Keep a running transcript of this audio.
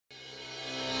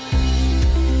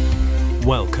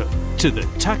Welcome to the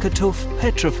Takatuf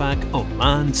Petrofac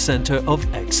Oman Center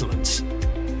of Excellence.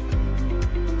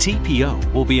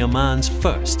 TPO will be Oman's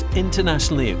first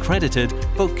internationally accredited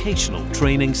vocational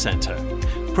training center,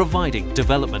 providing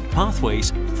development pathways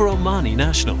for Omani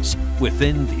nationals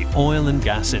within the oil and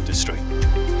gas industry.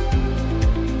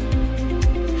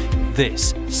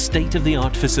 This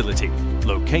state-of-the-art facility,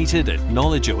 located at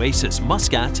Knowledge Oasis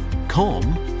Muscat,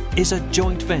 COM, is a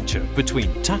joint venture between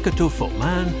Takatuf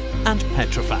Oman and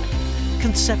Petrofac,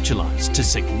 conceptualized to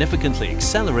significantly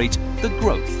accelerate the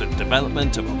growth and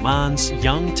development of Oman's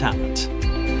young talent.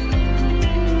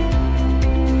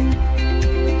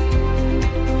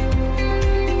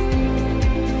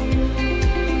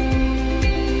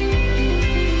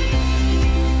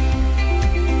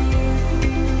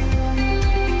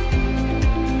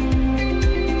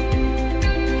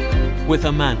 With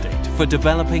a mandate for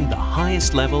developing the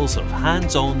highest levels of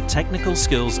hands-on technical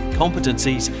skills and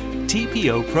competencies,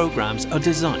 TPO programs are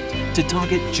designed to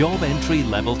target job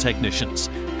entry-level technicians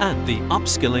and the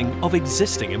upskilling of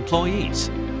existing employees.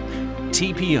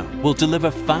 TPO will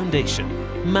deliver foundation,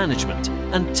 management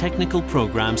and technical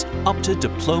programs up to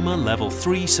Diploma Level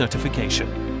 3 certification.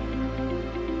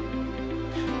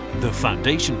 The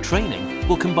foundation training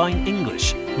will combine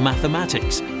English,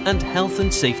 mathematics and health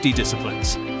and safety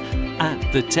disciplines. And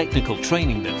the technical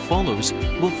training that follows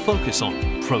will focus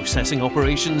on processing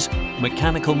operations,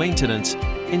 mechanical maintenance,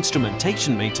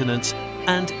 instrumentation maintenance,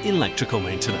 and electrical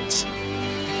maintenance.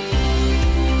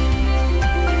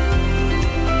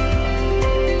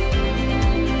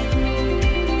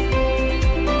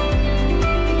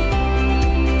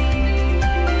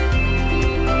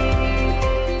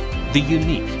 The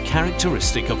unique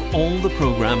characteristic of all the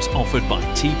programs offered by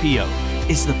TPO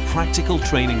is the practical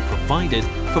training provided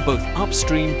for both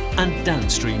upstream and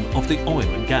downstream of the oil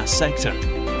and gas sector.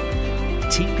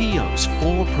 TPO's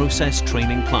 4 process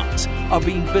training plants are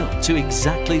being built to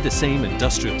exactly the same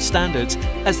industrial standards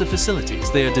as the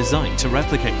facilities they are designed to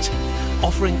replicate.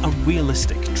 Offering a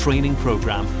realistic training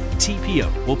program,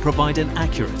 TPO will provide an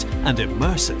accurate and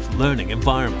immersive learning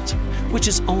environment, which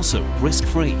is also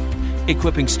risk-free,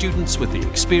 equipping students with the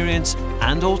experience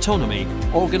and autonomy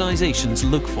organizations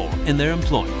look for in their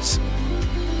employees.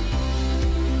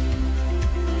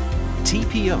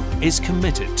 TPO is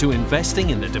committed to investing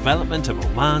in the development of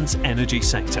Oman's energy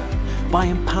sector by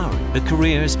empowering the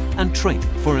careers and training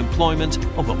for employment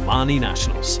of Omani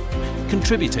nationals,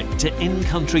 contributing to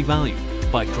in-country value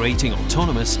by creating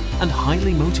autonomous and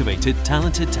highly motivated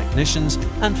talented technicians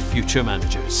and future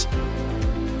managers.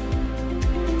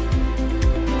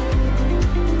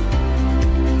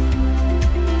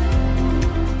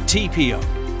 TPO,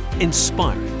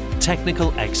 inspiring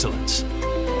technical excellence.